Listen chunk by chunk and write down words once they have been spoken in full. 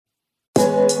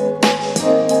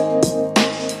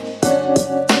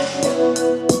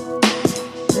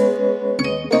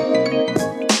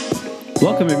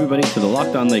Welcome, everybody, to the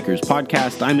Locked On Lakers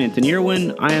podcast. I'm Anthony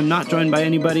Irwin. I am not joined by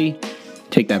anybody.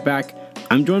 Take that back.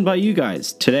 I'm joined by you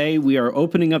guys. Today, we are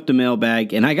opening up the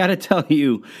mailbag, and I got to tell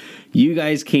you, you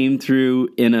guys came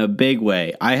through in a big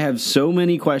way. I have so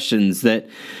many questions that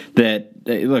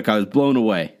look, I was blown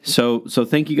away. So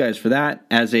thank you guys for that.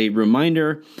 As a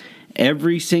reminder,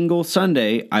 every single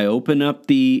Sunday, I open up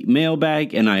the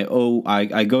mailbag and I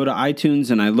go to iTunes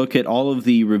and I look at all of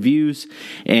the reviews,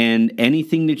 and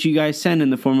anything that you guys send in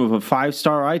the form of a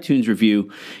 5-star iTunes review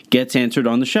gets answered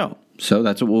on the show. So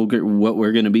that's what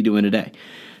we're going to be doing today.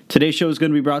 Today's show is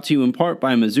going to be brought to you in part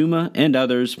by Mazuma and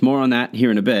others. More on that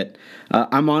here in a bit.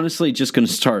 I'm honestly just going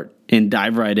to start and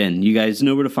dive right in. You guys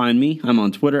know where to find me. I'm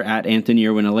on Twitter at Anthony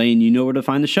Irwin LA, and you know where to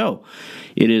find the show.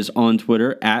 It is on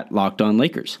Twitter at Locked On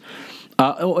Lakers.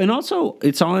 And also,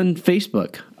 it's on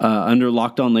Facebook under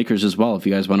Locked On Lakers as well, if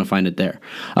you guys want to find it there.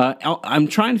 I'm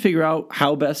trying to figure out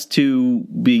how best to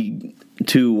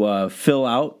fill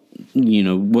out,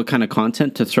 what kind of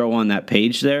content to throw on that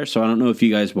page there. So I don't know if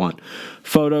you guys want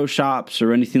photoshops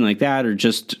or anything like that, or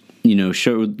just,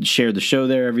 share the show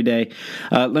there every day.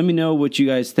 Let me know what you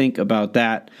guys think about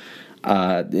that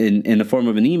in the form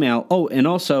of an email. Oh, and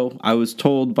also, I was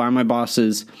told by my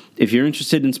bosses, if you're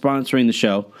interested in sponsoring the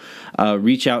show,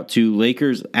 reach out to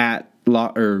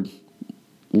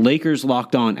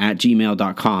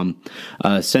LakersLockedOn@gmail.com.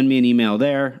 Send me an email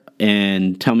there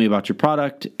and tell me about your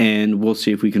product, and we'll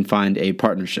see if we can find a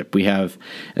partnership. We have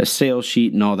a sales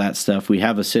sheet and all that stuff. We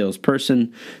have a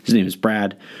salesperson. His name is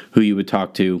Brad, who you would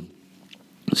talk to.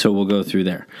 So we'll go through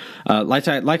there. Like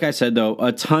I said, though,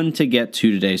 a ton to get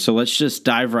to today, so let's just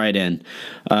dive right in.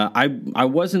 I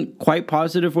wasn't quite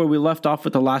positive where we left off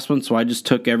with the last one, so I just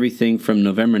took everything from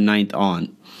November 9th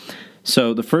on.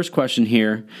 So the first question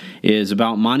here is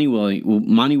about Monty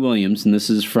Williams, and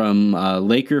this is from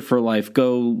Laker for Life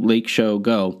Go, Lake Show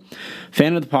Go.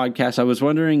 Fan of the podcast, I was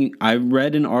wondering, I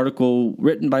read an article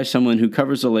written by someone who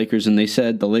covers the Lakers, and they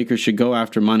said the Lakers should go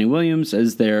after Monty Williams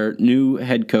as their new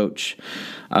head coach.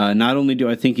 Not only do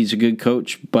I think he's a good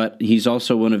coach, but he's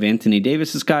also one of Anthony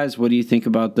Davis's guys. What do you think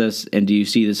about this, and do you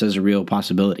see this as a real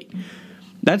possibility?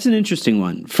 That's an interesting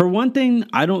one. For one thing,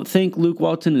 I don't think Luke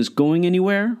Walton is going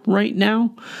anywhere right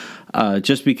now,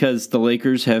 just because the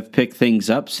Lakers have picked things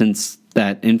up since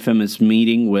that infamous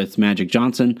meeting with Magic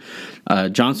Johnson.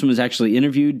 Johnson was actually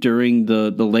interviewed during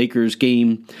the Lakers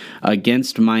game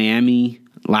against Miami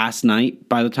last night,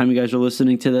 by the time you guys are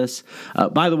listening to this.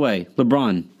 By the way,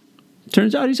 LeBron,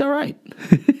 turns out he's all right.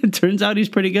 Turns out he's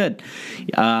pretty good.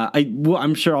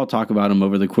 I'm sure I'll talk about him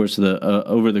over the course of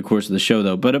the show,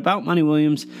 though. But about Monty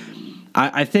Williams,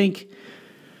 I think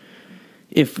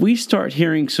if we start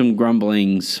hearing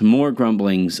more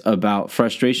grumblings about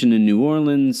frustration in New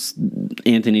Orleans,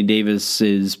 Anthony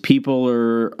Davis's people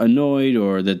are annoyed,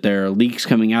 or that there are leaks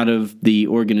coming out of the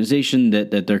organization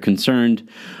that they're concerned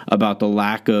about the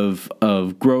lack of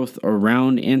growth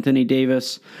around Anthony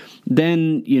Davis,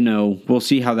 then, we'll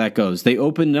see how that goes. They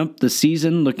opened up the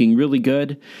season looking really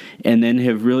good and then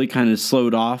have really kind of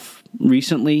slowed off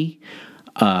recently.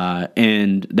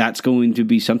 And that's going to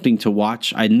be something to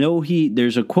watch. I know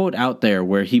there's a quote out there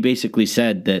where he basically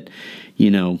said that,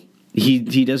 he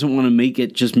doesn't want to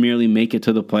merely make it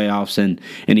to the playoffs, and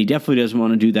he definitely doesn't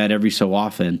want to do that every so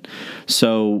often.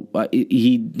 So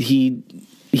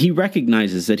he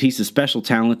recognizes that he's a special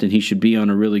talent and he should be on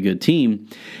a really good team,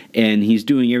 and he's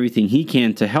doing everything he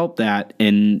can to help that.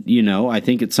 And, I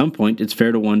think at some point it's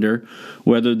fair to wonder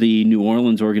whether the New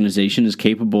Orleans organization is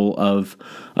capable of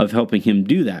helping him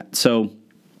do that. So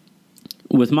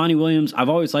with Monty Williams, I've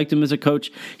always liked him as a coach.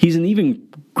 He's an even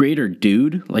greater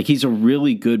dude. Like, he's a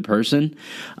really good person.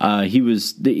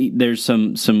 There's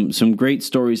some great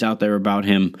stories out there about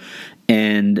him.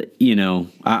 And,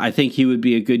 I think he would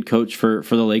be a good coach for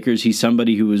the Lakers. He's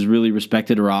somebody who is really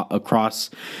respected across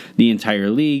the entire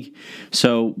league.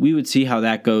 So we would see how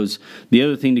that goes. The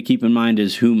other thing to keep in mind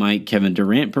is who might Kevin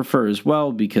Durant prefer as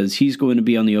well, because he's going to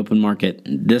be on the open market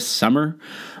this summer.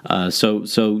 So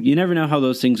you never know how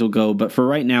those things will go. But for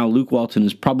right now, Luke Walton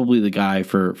is probably the guy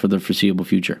for the foreseeable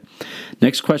future.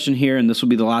 Next question here, and this will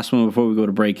be the last one before we go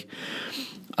to break.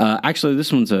 Actually,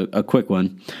 this one's a quick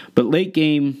one. But late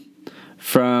game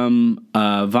from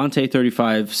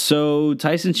Vante35. So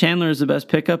Tyson Chandler is the best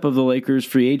pickup of the Lakers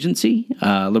free agency,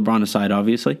 LeBron aside,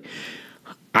 obviously.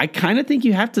 I kind of think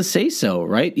you have to say so,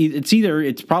 right?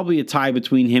 It's probably a tie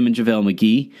between him and JaVale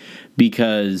McGee,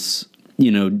 because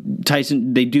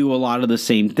Tyson, they do a lot of the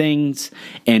same things,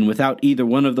 and without either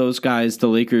one of those guys, the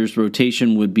Lakers'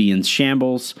 rotation would be in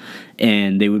shambles,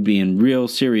 and they would be in real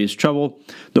serious trouble.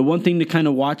 The one thing to kind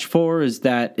of watch for is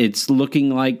that it's looking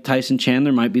like Tyson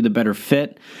Chandler might be the better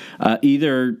fit.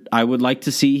 Either I would like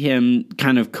to see him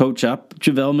kind of coach up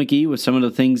JaVale McGee with some of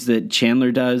the things that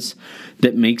Chandler does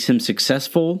that makes him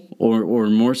successful or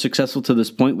more successful to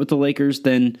this point with the Lakers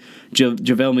than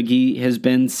JaVale McGee has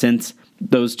been since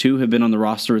those two have been on the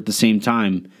roster at the same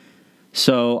time.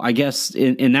 So I guess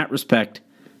in that respect,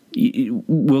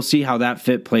 we'll see how that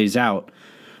fit plays out.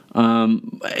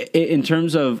 In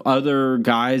terms of other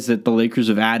guys that the Lakers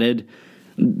have added,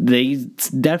 they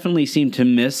definitely seem to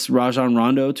miss Rajon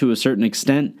Rondo to a certain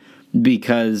extent,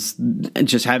 because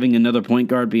just having another point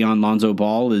guard beyond Lonzo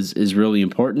Ball is really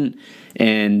important.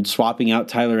 And swapping out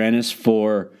Tyler Ennis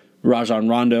for Rajon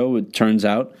Rondo, it turns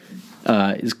out,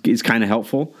 is kind of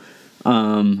helpful.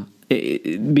 Beyond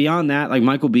that, like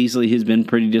Michael Beasley has been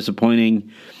pretty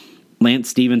disappointing. Lance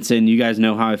Stevenson, you guys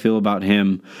know how I feel about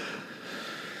him.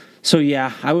 So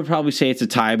yeah, I would probably say it's a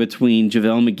tie between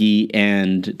JaVale McGee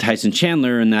and Tyson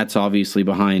Chandler, and that's obviously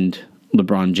behind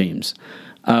LeBron James.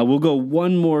 We'll go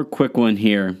one more quick one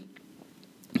here.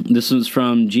 This was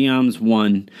from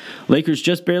Geoms1. Lakers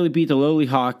just barely beat the lowly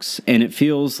Hawks, and it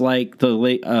feels like the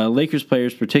Lakers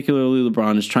players, particularly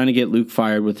LeBron, is trying to get Luke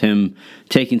fired with him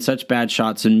taking such bad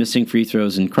shots and missing free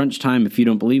throws in crunch time. If you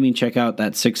don't believe me, check out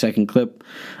that 6-second clip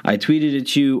I tweeted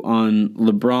at you on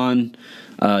LeBron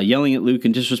yelling at Luke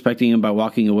and disrespecting him by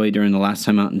walking away during the last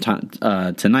time out in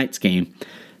tonight's game.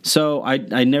 So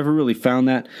I never really found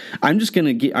that. I'm just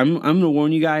gonna I'm gonna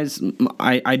warn you guys.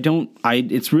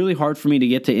 It's really hard for me to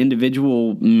get to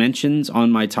individual mentions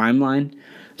on my timeline,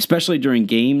 especially during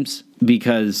games,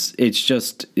 because it's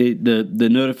just the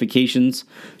notifications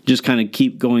just kind of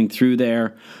keep going through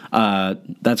there.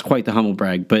 That's quite the humble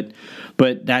brag, but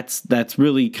that's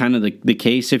really kind of the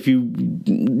case. If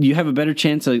you have a better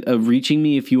chance of reaching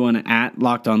me if you want to @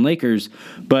 Locked On Lakers,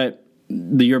 but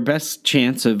your best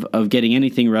chance of getting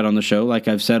anything read on the show, like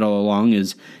I've said all along,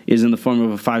 is in the form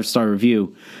of a 5-star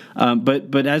review.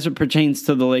 But as it pertains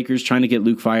to the Lakers trying to get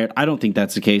Luke fired, I don't think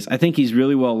that's the case. I think he's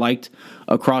really well liked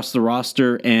across the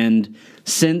roster, and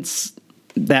since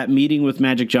that meeting with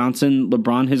Magic Johnson,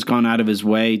 LeBron has gone out of his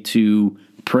way to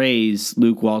praise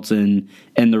Luke Walton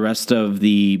and the rest of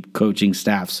the coaching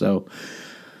staff. So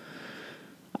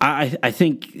I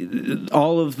think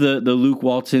all of the Luke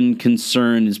Walton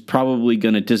concern is probably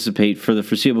going to dissipate for the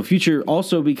foreseeable future,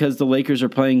 also because the Lakers are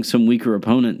playing some weaker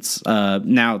opponents.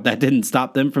 Now, that didn't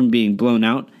stop them from being blown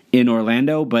out in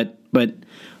Orlando, but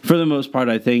for the most part,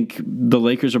 I think the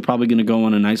Lakers are probably going to go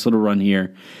on a nice little run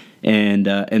here, and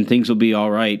things will be all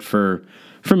right for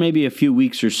maybe a few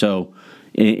weeks or so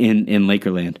in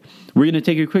Lakerland. We're going to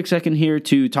take a quick second here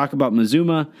to talk about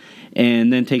Mazuma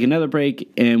and then take another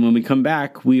break. And when we come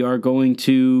back, we are going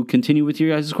to continue with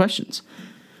your guys' questions.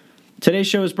 Today's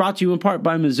show is brought to you in part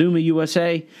by Mazuma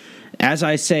USA. As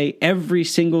I say every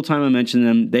single time I mention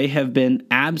them, they have been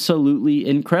absolutely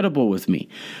incredible with me.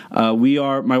 My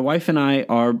wife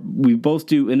and we both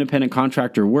do independent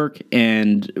contractor work,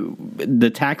 and the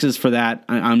taxes for that,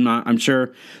 I'm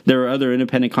sure there are other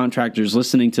independent contractors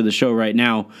listening to the show right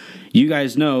now. You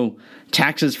guys know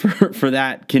taxes for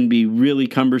that can be really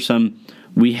cumbersome.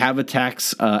 We have a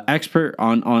tax expert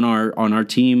on our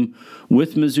team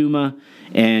with Mazuma,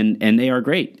 and they are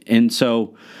great. And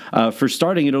so for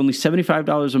starting at only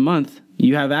 $75 a month,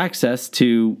 you have access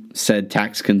to said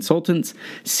tax consultants,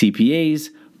 CPAs,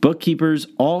 bookkeepers,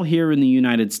 all here in the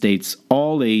United States,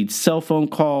 all a cell phone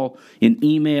call, an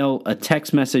email, a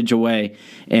text message away,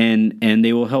 and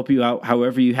they will help you out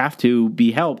however you have to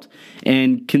be helped.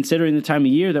 And considering the time of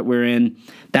year that we're in,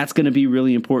 that's going to be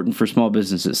really important for small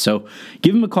businesses. So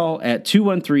give them a call at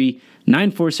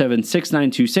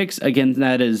 213-947-6926. Again,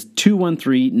 that is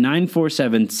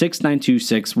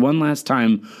 213-947-6926. One last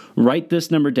time, write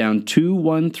this number down,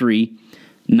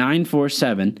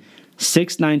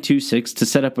 213-947-6926, to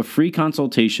set up a free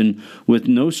consultation with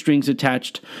no strings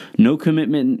attached, no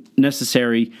commitment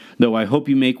necessary, though I hope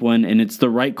you make one, and it's the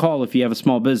right call if you have a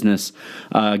small business.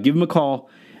 Give them a call.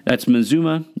 That's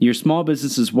Mazuma, your small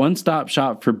business's one-stop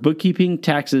shop for bookkeeping,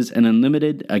 taxes, and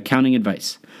unlimited accounting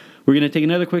advice. We're going to take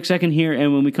another quick second here,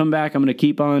 and when we come back, I'm going to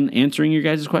keep on answering your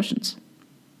guys' questions.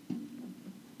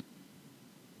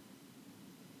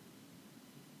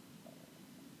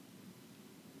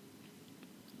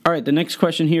 All right, the next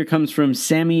question here comes from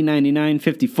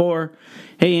Sammy9954.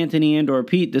 Hey, Anthony and or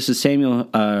Pete, this is Samuel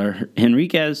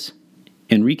Henriquez.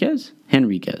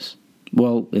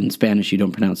 Well, in Spanish, you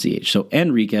don't pronounce the H. So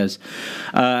Enriquez.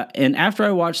 And after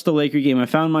I watched the Laker game, I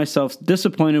found myself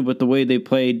disappointed with the way they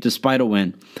played despite a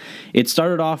win. It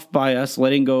started off by us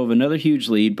letting go of another huge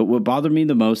lead, but what bothered me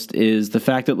the most is the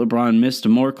fact that LeBron missed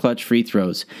more clutch free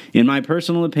throws. In my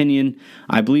personal opinion,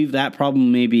 I believe that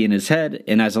problem may be in his head,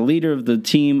 and as a leader of the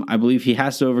team, I believe he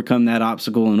has to overcome that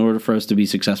obstacle in order for us to be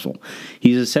successful.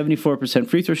 He's a 74%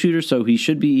 free throw shooter, so he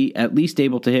should be at least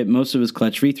able to hit most of his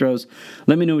clutch free throws.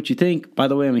 Let me know what you think. By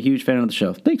the way, I'm a huge fan of the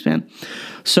show. Thanks, man.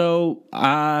 So,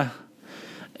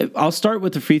 I'll start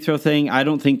with the free throw thing. I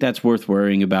don't think that's worth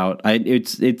worrying about.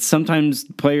 It's sometimes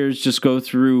players just go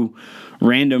through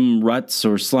random ruts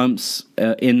or slumps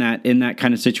in that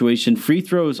kind of situation. Free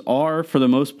throws are, for the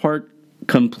most part,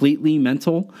 completely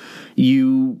mental.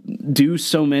 You do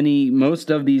so many, most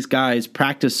of these guys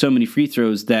practice so many free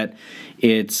throws that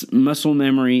it's muscle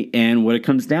memory, and what it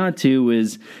comes down to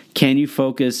is, can you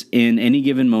focus in any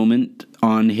given moment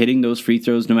on hitting those free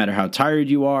throws no matter how tired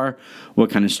you are,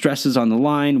 what kind of stress is on the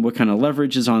line, what kind of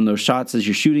leverage is on those shots as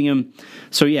you're shooting them.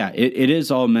 So yeah, it is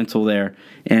all mental there,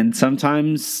 and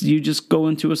sometimes you just go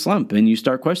into a slump and you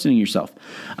start questioning yourself.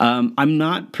 I'm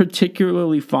not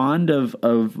particularly fond of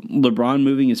LeBron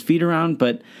moving his feet around,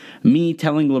 but me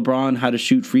telling LeBron how to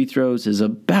shoot free throws is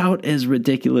about as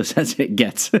ridiculous as it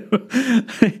gets.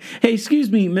 Hey,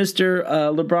 excuse me, Mr.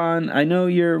 LeBron, I know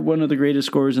you're one of the greatest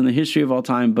scorers in the history of all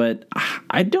time, but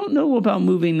I don't know about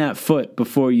moving that foot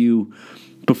before you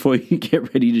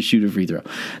get ready to shoot a free throw.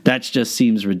 That just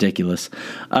seems ridiculous.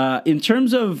 In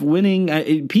terms of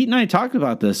winning, Pete and I talked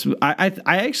about this. I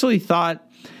actually thought,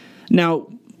 now,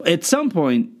 at some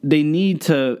point, they need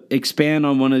to expand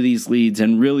on one of these leads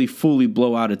and really fully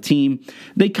blow out a team.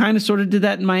 They kind of sort of did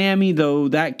that in Miami, though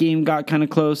that game got kind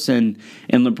of close, and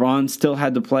LeBron still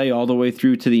had to play all the way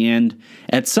through to the end.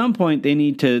 At some point, they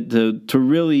need to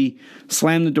really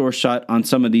slam the door shut on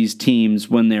some of these teams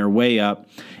when they're way up.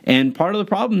 And part of the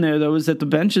problem there, though, is that the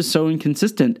bench is so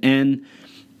inconsistent. And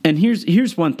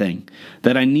here's one thing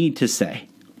that I need to say,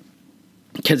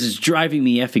 because it's driving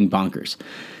me effing bonkers.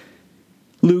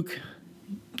 Luke,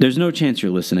 there's no chance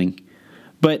you're listening,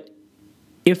 but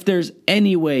if there's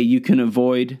any way you can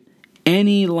avoid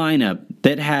any lineup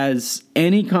that has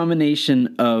any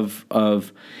combination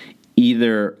of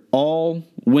either all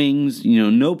wings,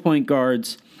 no point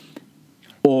guards,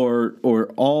 or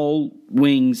all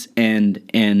wings and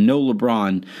no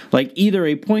LeBron, like either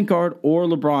a point guard or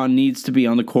LeBron needs to be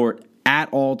on the court at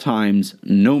all times,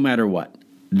 no matter what.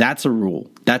 That's a rule.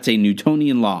 That's a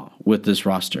Newtonian law with this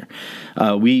roster.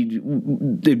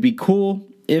 It'd be cool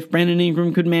if Brandon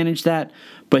Ingram could manage that,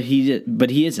 but he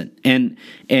isn't. And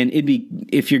it'd be,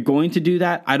 if you're going to do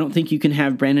that, I don't think you can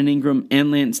have Brandon Ingram and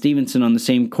Lance Stevenson on the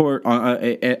same court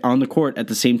on the court at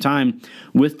the same time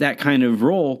with that kind of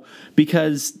role,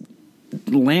 because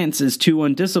Lance is too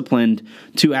undisciplined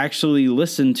to actually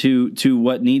listen to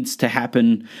what needs to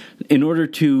happen in order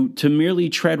to merely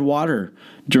tread water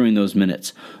during those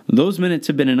minutes. Those minutes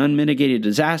have been an unmitigated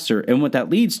disaster, and what that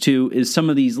leads to is some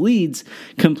of these leads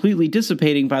completely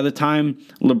dissipating by the time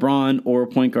LeBron or a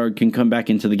point guard can come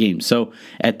back into the game. So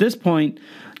at this point,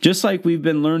 just like we've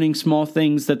been learning small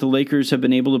things that the Lakers have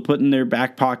been able to put in their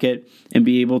back pocket and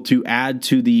be able to add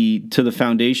to the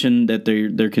foundation that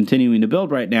they're continuing to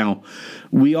build right now,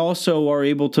 we also are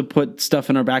able to put stuff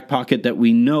in our back pocket that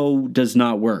we know does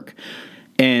not work.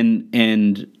 And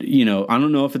I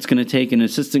don't know if it's going to take an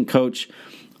assistant coach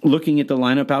looking at the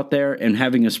lineup out there and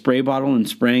having a spray bottle and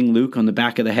spraying Luke on the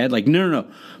back of the head, like, no,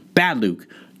 bad Luke.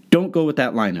 Don't go with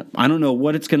that lineup. I don't know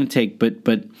what it's going to take,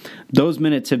 but those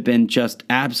minutes have been just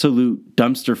absolute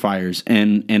dumpster fires,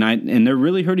 and they're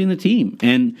really hurting the team.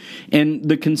 And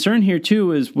the concern here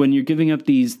too is when you're giving up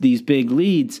these big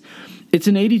leads, it's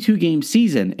an 82-game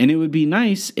season, and it would be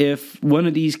nice if one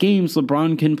of these games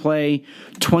LeBron can play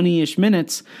 20-ish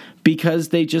minutes because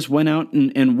they just went out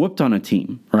and whooped on a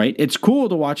team, right? It's cool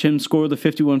to watch him score the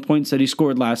 51 points that he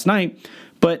scored last night,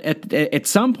 but at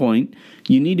some point,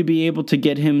 you need to be able to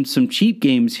get him some cheap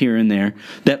games here and there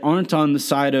that aren't on the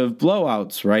side of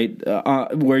blowouts, right,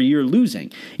 where you're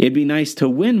losing. It'd be nice to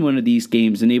win one of these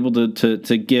games and able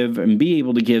to give and be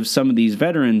able to give some of these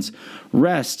veterans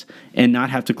rest and not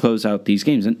have to close out these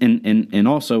games, and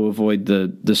also avoid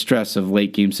the stress of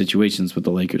late game situations with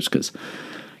the Lakers, because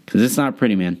it's not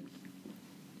pretty, man.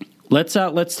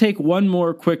 Let's take one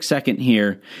more quick second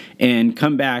here and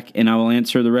come back, and I will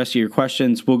answer the rest of your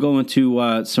questions. We'll go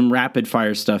into some rapid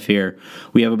fire stuff here.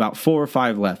 We have about 4 or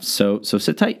 5 left, so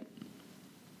sit tight.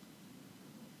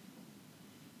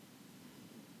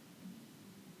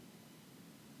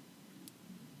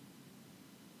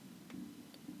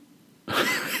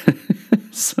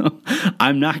 So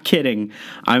I'm not kidding.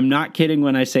 I'm not kidding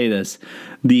when I say this.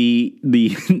 The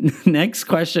next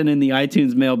question in the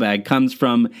iTunes mailbag comes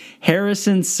from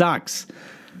Harrison Sucks.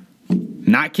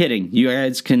 Not kidding. You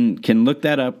guys can look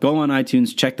that up. Go on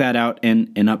iTunes, check that out,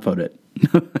 and upvote it.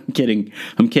 I'm kidding.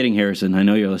 I'm kidding, Harrison. I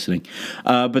know you're listening.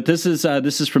 But this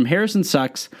is from Harrison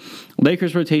Sucks.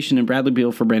 Lakers rotation and Bradley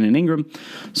Beal for Brandon Ingram.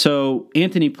 So,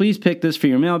 Anthony, please pick this for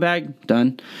your mailbag.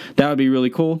 Done. That would be really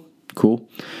cool. Cool.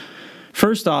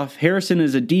 First off, Harrison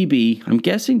is a DB. I'm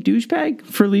guessing douchebag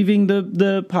for leaving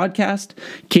the podcast.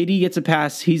 KD gets a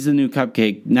pass. He's the new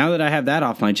cupcake. Now that I have that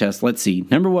off my chest, let's see.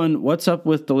 Number one, what's up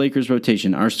with the Lakers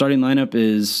rotation? Our starting lineup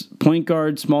is point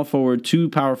guard, small forward, 2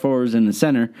 power forwards in the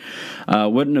center.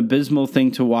 What an abysmal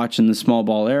thing to watch in the small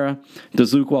ball era.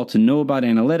 Does Luke Walton know about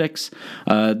analytics?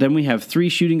 Then we have 3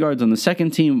 shooting guards on the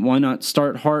second team. Why not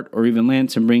start Hart or even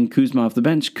Lance and bring Kuzma off the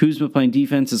bench? Kuzma playing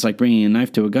defense is like bringing a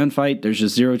knife to a gunfight. There's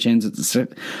just zero chance at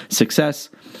success.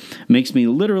 Makes me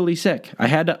literally sick. I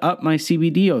had to up my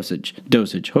CBD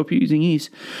dosage. Hope you're using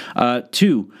ease.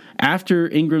 2, after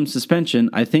Ingram's suspension,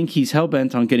 I think he's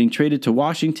hellbent on getting traded to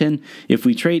Washington. If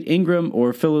we trade Ingram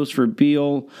or Phillips for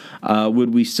Beal,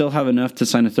 would we still have enough to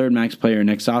sign a third max player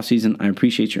next offseason? I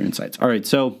appreciate your insights. All right,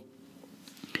 so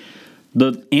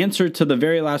the answer to the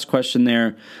very last question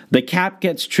there, the cap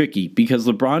gets tricky because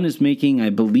LeBron is making,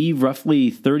 I believe,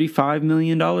 roughly $35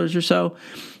 million or so.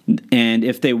 And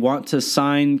if they want to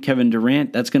sign Kevin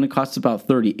Durant, that's going to cost about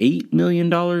 $38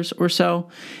 million or so.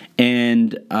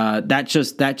 And that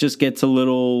just gets a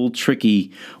little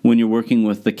tricky when you're working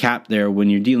with the cap there, when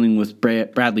you're dealing with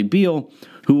Bradley Beal,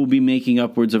 who will be making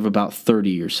upwards of about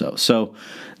 30 or so. So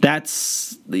I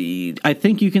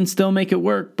think you can still make it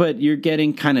work, but you're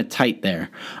getting kind of tight there.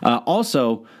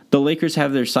 Also, the Lakers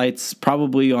have their sights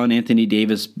probably on Anthony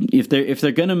Davis. If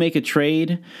they're going to make a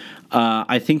trade,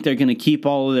 I think they're going to keep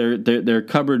all of their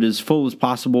cupboard as full as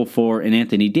possible for an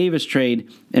Anthony Davis trade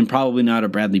and probably not a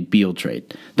Bradley Beal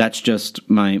trade. That's just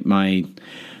my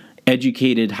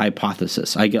educated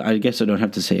hypothesis. I guess I don't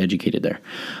have to say educated there.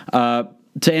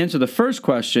 To answer the first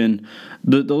question,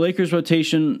 the Lakers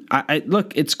rotation,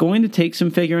 look, it's going to take some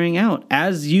figuring out.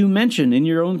 As you mentioned in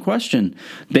your own question,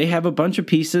 they have a bunch of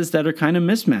pieces that are kind of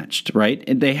mismatched, right?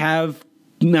 And they have,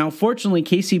 now fortunately,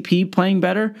 KCP playing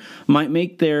better might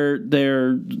make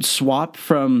their swap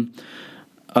from,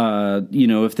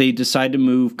 if they decide to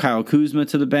move Kyle Kuzma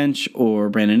to the bench or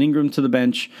Brandon Ingram to the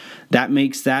bench, that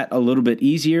makes that a little bit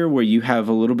easier where you have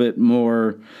a little bit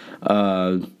more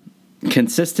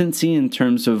consistency in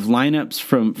terms of lineups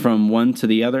from one to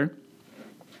the other.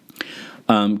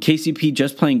 KCP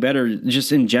just playing better,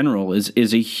 just in general,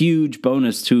 is a huge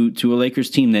bonus to a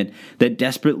Lakers team that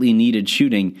desperately needed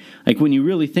shooting. Like when you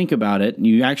really think about it,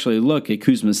 you actually look at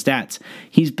Kuzma's stats.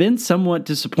 He's been somewhat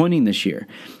disappointing this year,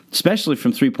 especially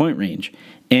from 3-point range,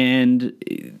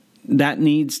 and that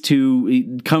needs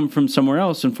to come from somewhere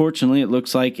else. Unfortunately, it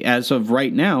looks like as of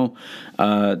right now,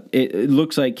 it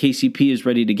looks like KCP is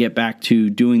ready to get back to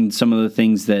doing some of the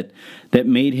things that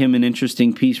made him an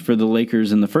interesting piece for the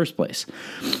Lakers in the first place.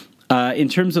 In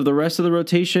terms of the rest of the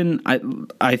rotation,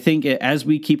 I think as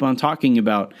we keep on talking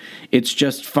about, it's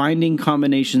just finding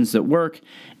combinations that work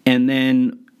and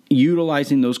then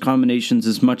utilizing those combinations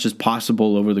as much as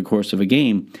possible over the course of a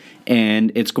game. And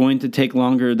it's going to take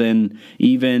longer than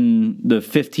even the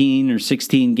 15 or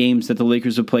 16 games that the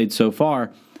Lakers have played so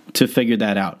far to figure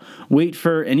that out.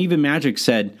 And even Magic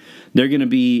said they're going to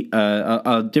be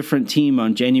a different team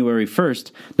on January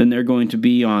 1st than they're going to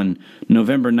be on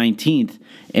November 19th.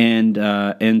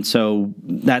 And so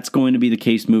that's going to be the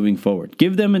case moving forward.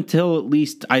 Give them until at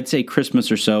least, I'd say,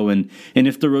 Christmas or so. And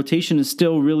if the rotation is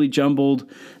still really jumbled,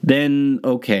 then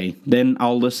okay. Then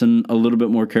I'll listen a little bit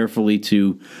more carefully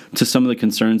to some of the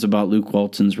concerns about Luke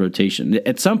Walton's rotation.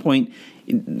 At some point,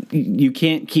 you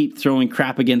can't keep throwing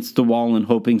crap against the wall and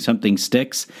hoping something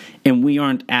sticks. And we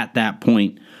aren't at that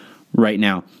point right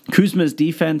now. Kuzma's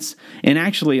defense, and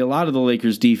actually a lot of the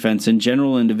Lakers' defense in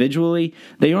general individually,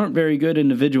 they aren't very good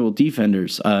individual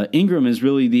defenders. Ingram is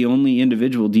really the only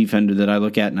individual defender that I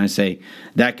look at and I say,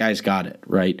 that guy's got it,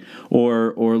 right?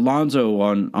 Or Lonzo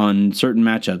on certain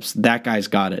matchups, that guy's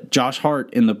got it. Josh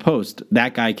Hart in the post,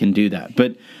 that guy can do that.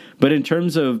 But in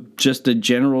terms of just a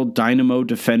general dynamo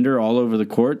defender all over the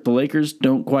court, the Lakers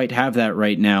don't quite have that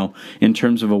right now in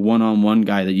terms of a one-on-one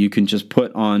guy that you can just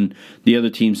put on the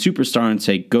other team's superstar and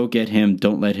say, go get him,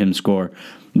 don't let him score.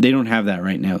 They don't have that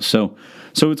right now. So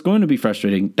it's going to be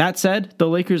frustrating. That said, the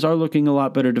Lakers are looking a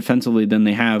lot better defensively than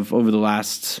they have over the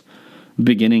last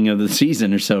beginning of the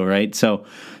season or so, right? So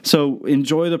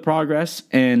enjoy the progress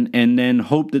and then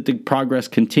hope that the progress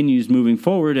continues moving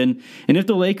forward. And if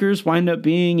the Lakers wind up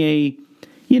being a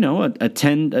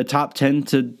a top 10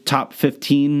 to top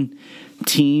 15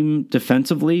 team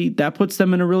defensively, that puts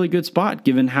them in a really good spot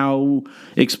given how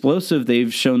explosive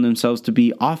they've shown themselves to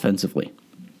be offensively.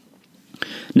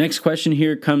 Next question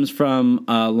here comes from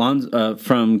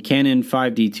Canon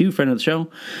 5D2, friend of the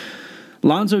show.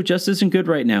 Lonzo just isn't good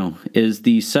right now is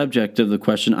the subject of the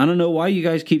question. I don't know why you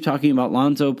guys keep talking about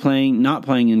Lonzo not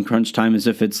playing in crunch time as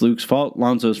if it's Luke's fault.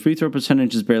 Lonzo's free throw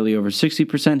percentage is barely over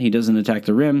 60%. He doesn't attack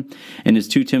the rim and is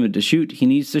too timid to shoot. He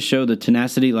needs to show the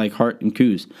tenacity like Hart and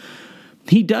Kuz.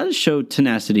 He does show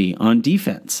tenacity on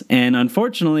defense, and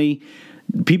unfortunately,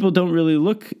 people don't really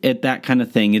look at that kind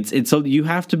of thing. It's you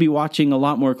have to be watching a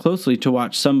lot more closely to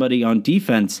watch somebody on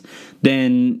defense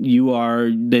than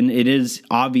it is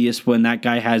obvious when that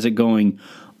guy has it going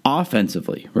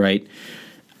offensively, right?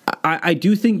 I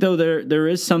do think though there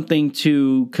is something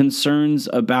to concerns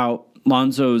about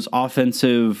Lonzo's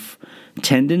offensive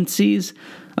tendencies.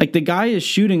 Like the guy is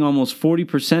shooting almost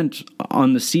 40%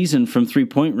 on the season from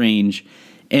 3-point range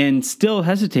and still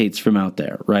hesitates from out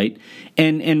there, right?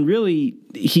 And really,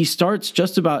 he starts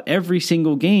just about every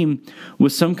single game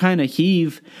with some kind of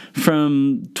heave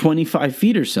from 25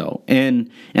 feet or so. And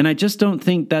I just don't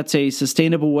think that's a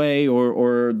sustainable way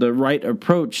or the right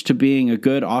approach to being a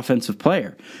good offensive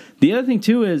player. The other thing,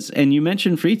 too, is, and you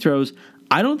mentioned free throws,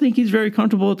 I don't think he's very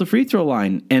comfortable at the free throw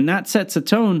line. And that sets a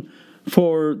tone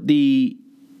for the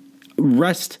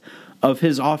rest of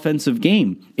his offensive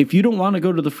game. If you don't want to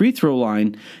go to the free throw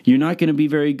line, you're not going to be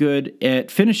very good at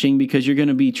finishing because you're going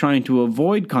to be trying to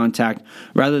avoid contact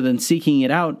rather than seeking it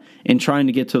out and trying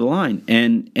to get to the line.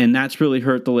 And that's really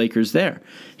hurt the Lakers there.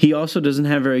 He also doesn't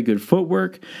have very good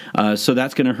footwork, so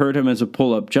that's going to hurt him as a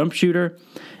pull-up jump shooter.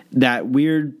 That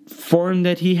weird form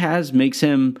that he has makes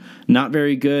him not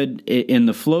very good in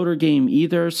the floater game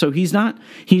either. So he's not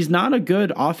a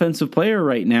good offensive player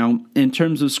right now in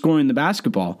terms of scoring the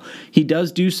basketball. He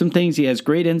does do some things. He has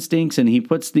great instincts, and he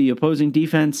puts the opposing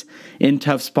defense in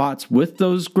tough spots with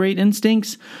those great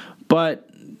instincts. But,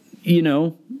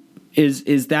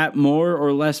 is that more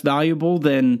or less valuable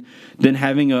than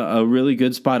having a really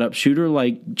good spot-up shooter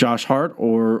like Josh Hart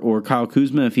or Kyle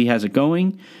Kuzma if he has it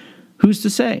going? Who's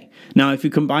to say? Now, if you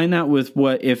combine that with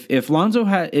if Lonzo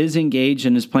is engaged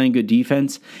and is playing good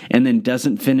defense and then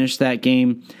doesn't finish that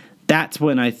game, that's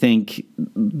when I think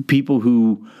people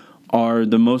who are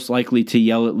the most likely to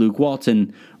yell at Luke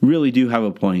Walton really do have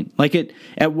a point. Like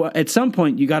at some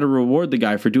point, you got to reward the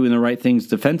guy for doing the right things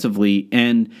defensively,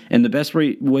 and the best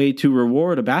way to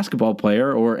reward a basketball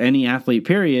player or any athlete,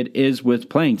 period, is with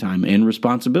playing time and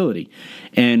responsibility.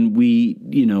 And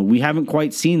we haven't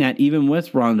quite seen that even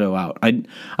with Rondo out.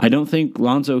 I don't think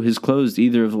Lonzo has closed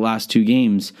either of the last two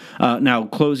games. Now,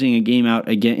 closing a game out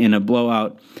again in a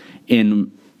blowout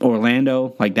in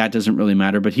Orlando, like that doesn't really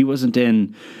matter, but he wasn't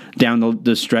down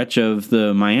the stretch of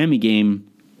the Miami game,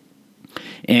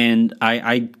 and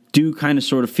I do kind of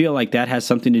sort of feel like that has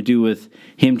something to do with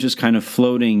him just kind of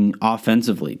floating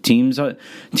offensively. Teams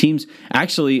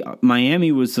actually,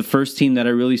 Miami was the first team that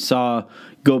I really saw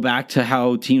go back to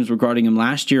how teams were guarding him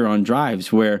last year on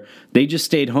drives, where they just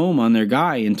stayed home on their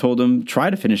guy and told him,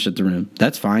 try to finish at the rim.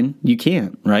 That's fine. You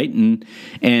can't, right? And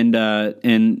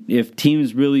if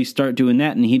teams really start doing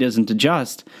that and he doesn't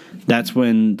adjust, that's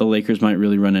when the Lakers might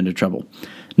really run into trouble.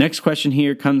 Next question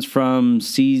here comes from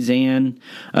Cezanne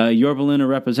Yorbalina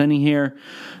representing here.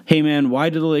 Hey man, why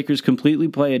do the Lakers completely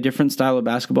play a different style of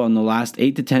basketball in the last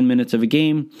 8 to 10 minutes of a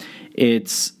game?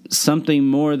 It's something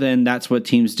more than that's what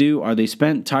teams do. Are they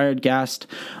spent, tired, gassed?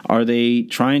 Are they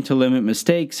trying to limit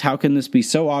mistakes? How can this be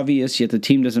so obvious yet the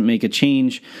team doesn't make a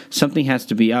change? Something has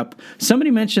to be up. Somebody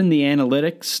mentioned the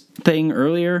analytics thing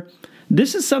earlier.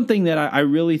 This is something that I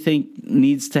really think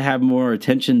needs to have more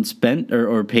attention spent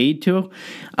or paid to.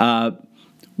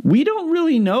 We don't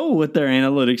really know what their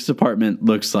analytics department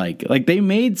looks like. Like, they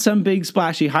made some big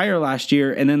splashy hire last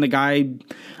year, and then the guy,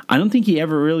 I don't think he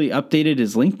ever really updated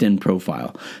his LinkedIn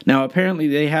profile. Now, apparently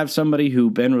they have somebody who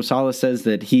Ben Rosales says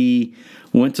that he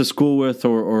went to school with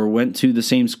or went to the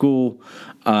same school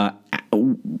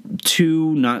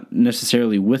to, not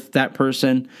necessarily with that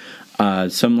person.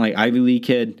 Some like Ivy League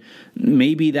kid.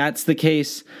 Maybe that's the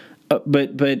case.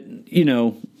 But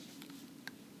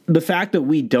the fact that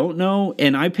we don't know,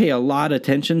 and I pay a lot of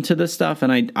attention to this stuff,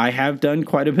 and I have done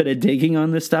quite a bit of digging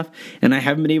on this stuff, and I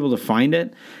haven't been able to find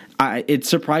it. It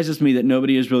surprises me that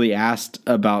nobody has really asked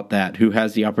about that, who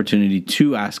has the opportunity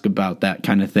to ask about that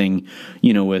kind of thing,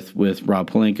 with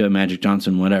Rob Pelinka, Magic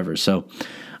Johnson, whatever. So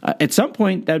at some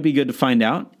point, that'd be good to find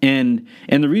out. And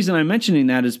the reason I'm mentioning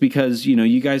that is because,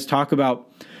 you guys talk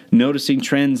about noticing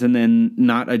trends and then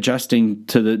not adjusting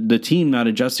to the team not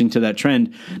adjusting to that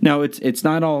trend. Now, it's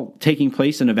not all taking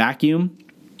place in a vacuum.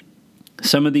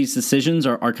 Some of these decisions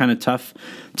are kind of tough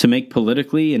to make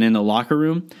politically and in the locker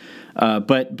room.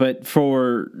 But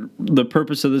for the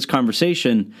purpose of this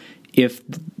conversation, if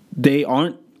they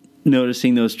aren't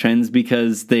noticing those trends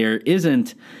because there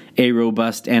isn't a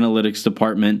robust analytics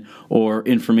department or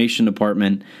information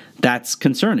department, that's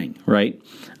concerning, right?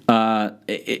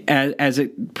 As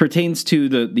it pertains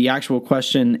to the actual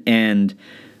question and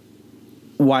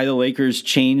why the Lakers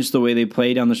changed the way they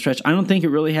play down the stretch, I don't think it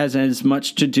really has as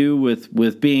much to do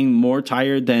with being more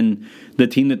tired than the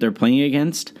team that they're playing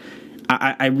against.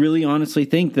 I really honestly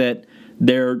think that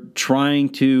they're trying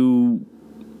to,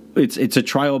 it's a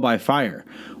trial by fire,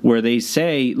 where they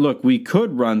say, look, we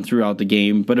could run throughout the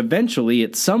game, but eventually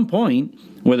at some point,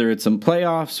 whether it's in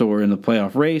playoffs or in the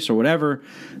playoff race or whatever,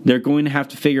 they're going to have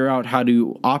to figure out how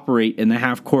to operate in the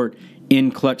half court in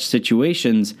clutch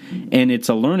situations, and it's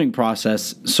a learning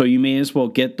process, so you may as well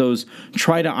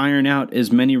try to iron out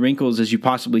as many wrinkles as you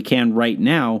possibly can right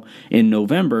now in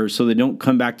November, so they don't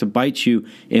come back to bite you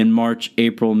in March,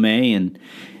 April, May, and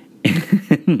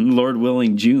Lord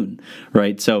willing, June,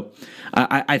 right? So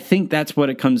I think that's what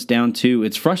it comes down to.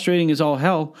 It's frustrating as all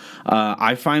hell.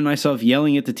 I find myself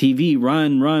yelling at the TV,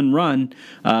 run, run, run.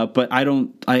 But that's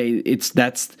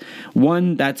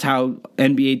how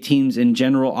NBA teams in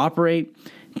general operate.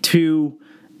 Two,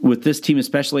 with this team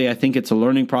especially, I think it's a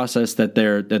learning process that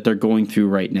they're going through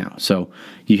right now. So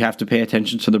you have to pay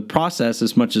attention to the process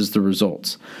as much as the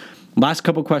results. Last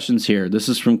couple questions here. This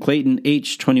is from Clayton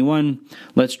H21.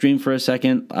 Let's dream for a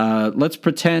second. Let's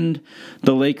pretend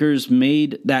the Lakers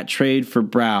made that trade for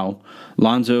Brow,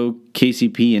 Lonzo,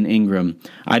 KCP, and Ingram.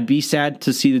 I'd be sad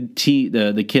to see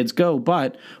the kids go,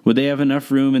 but would they have enough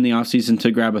room in the offseason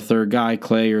to grab a third guy,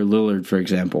 Clay or Lillard, for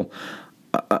example?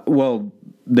 Well,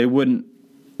 they wouldn't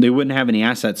have any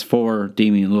assets for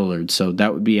Damian Lillard, so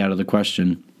that would be out of the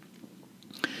question.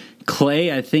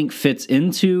 Clay, I think, fits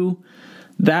into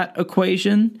that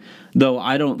equation, though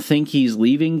I don't think he's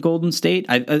leaving Golden State.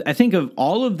 I think of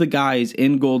all of the guys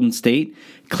in Golden State,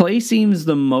 Clay seems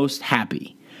the most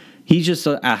happy. He's just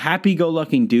a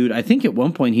happy-go-lucky dude. I think at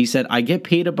one point he said, I get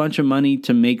paid a bunch of money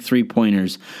to make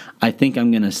three-pointers. I think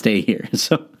I'm going to stay here.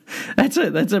 So that's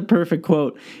a perfect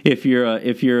quote if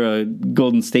you're a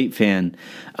Golden State fan.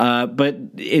 But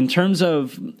in terms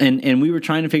of, and we were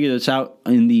trying to figure this out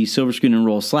in the Silver Screen and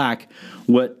Roll Slack,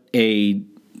 what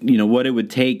it would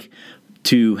take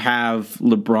to have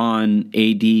LeBron,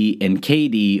 AD, and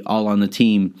KD all on the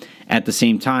team at the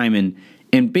same time.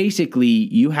 And basically,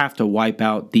 you have to wipe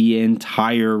out the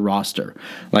entire roster.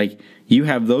 Like, you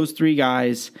have those three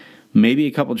guys, maybe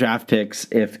a couple draft picks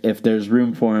if there's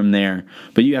room for them there.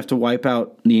 But you have to wipe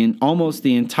out almost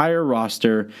the entire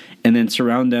roster and then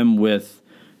surround them with,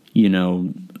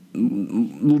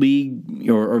 league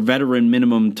or veteran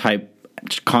minimum type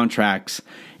contracts.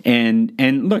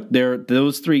 And look,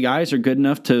 those three guys are good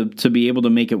enough to be able to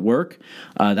make it work.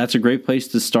 That's a great place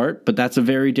to start, but that's a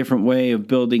very different way of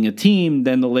building a team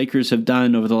than the Lakers have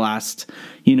done over the last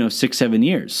 6-7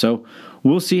 years. So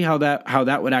we'll see how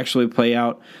that would actually play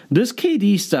out. This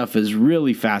KD stuff is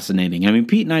really fascinating. I mean,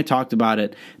 Pete and I talked about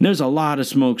it. And there's a lot of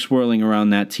smoke swirling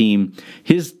around that team.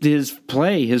 His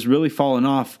play has really fallen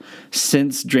off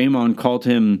since Draymond called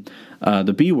him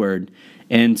the B word,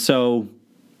 and so.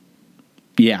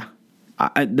 Yeah,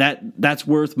 that's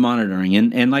worth monitoring.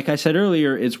 And like I said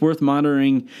earlier, it's worth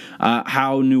monitoring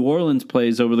how New Orleans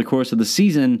plays over the course of the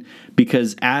season,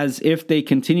 because if they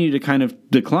continue to kind of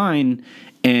decline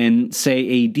and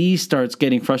say AD starts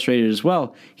getting frustrated as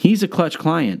well, he's a clutch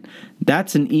client.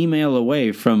 That's an email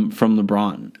away from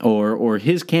LeBron, or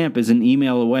his camp is an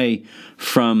email away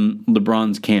from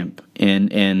LeBron's camp.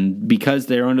 And because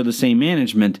they're under the same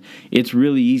management, it's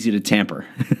really easy to tamper.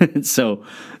 So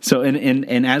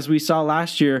as we saw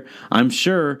last year, I'm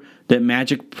sure that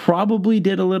Magic probably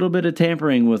did a little bit of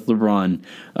tampering with LeBron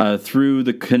through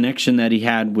the connection that he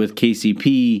had with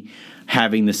KCP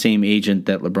having the same agent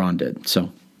that LeBron did.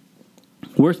 So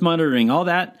worth monitoring all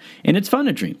that, and it's fun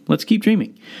to dream. Let's keep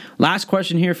dreaming. Last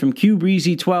question here from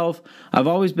QBreezy12. I've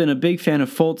always been a big fan of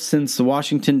Fultz since the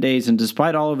Washington days, and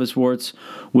despite all of his warts,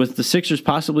 with the Sixers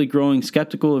possibly growing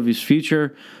skeptical of his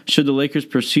future, should the Lakers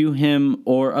pursue him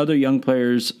or other young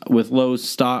players with low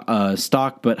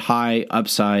stock but high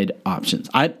upside options?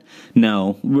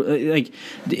 No. Like,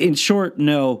 in short,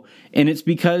 no. And it's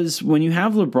because when you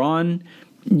have LeBron,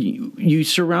 you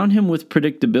surround him with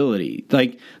predictability.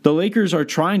 Like, the Lakers are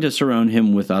trying to surround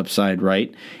him with upside,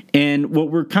 right? And what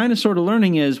we're kind of sort of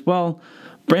learning is, well,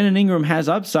 Brandon Ingram has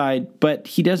upside, but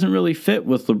he doesn't really fit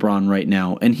with LeBron right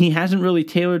now, and he hasn't really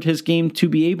tailored his game to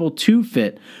be able to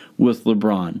fit with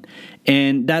LeBron.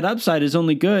 And that upside is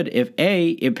only good if A,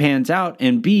 it pans out,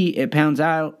 and B, it pans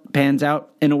out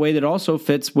in a way that also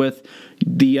fits with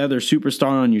the other superstar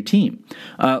on your team.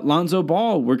 Lonzo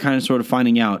Ball, we're kind of sort of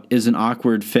finding out, is an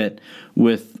awkward fit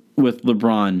with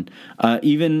LeBron.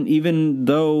 Even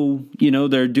though,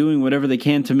 they're doing whatever they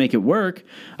can to make it work,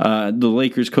 the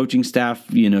Lakers coaching staff,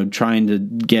 trying to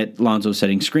get Lonzo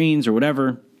setting screens or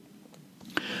whatever.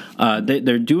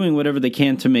 They're doing whatever they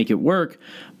can to make it work,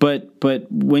 but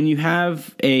when you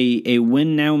have a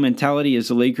win now mentality, as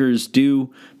the Lakers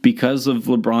do, because of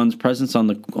LeBron's presence on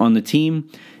the team,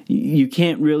 you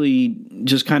can't really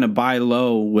just kind of buy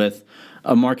low with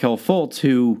a Markelle Fultz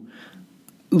who,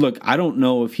 look, I don't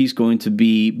know if he's going to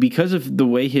be, because of the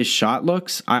way his shot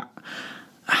looks.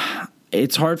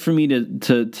 It's hard for me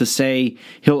to say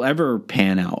he'll ever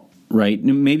pan out, right?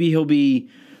 Maybe he'll be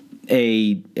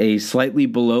a slightly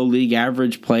below league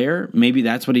average player. Maybe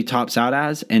that's what he tops out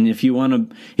as. And if you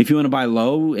want to buy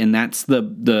low and that's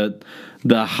the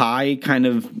high kind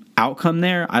of outcome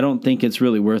there, I don't think it's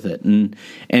really worth it.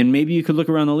 And maybe you could look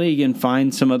around the league and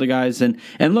find some other guys and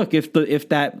look, if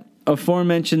that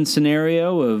aforementioned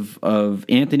scenario of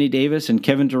Anthony Davis and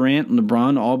Kevin Durant and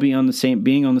LeBron all being on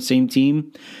the same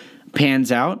team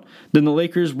pans out, then the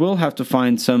Lakers will have to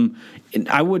find some,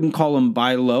 I wouldn't call them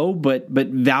buy low, but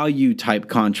value type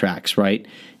contracts, right?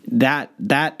 That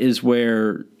is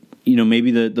where,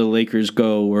 maybe the Lakers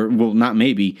go, or well, not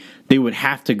maybe, they would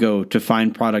have to go to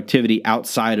find productivity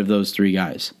outside of those three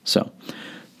guys. So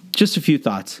just a few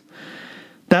thoughts.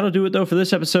 That'll do it, though, for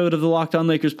this episode of the Locked On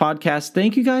Lakers podcast.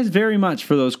 Thank you guys very much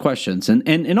for those questions.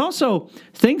 And also,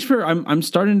 thanks for, I'm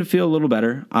starting to feel a little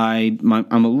better. I'm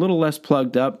a little less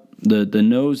plugged up. The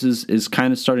nose is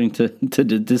kind of starting to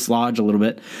dislodge a little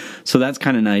bit. So that's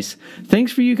kind of nice.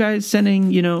 Thanks for you guys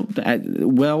sending,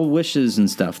 well wishes and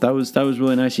stuff. That was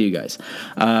really nice of you guys.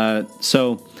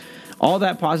 So all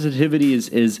that positivity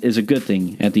is a good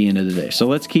thing at the end of the day. So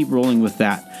let's keep rolling with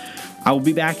that. I will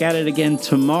be back at it again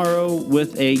tomorrow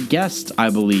with a guest, I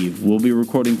believe. We'll be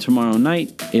recording tomorrow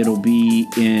night. It'll be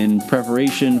in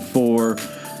preparation for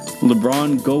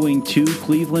LeBron going to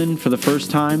Cleveland for the first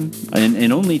time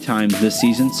and only time this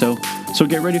season. So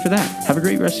get ready for that. Have a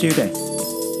great rest of your day.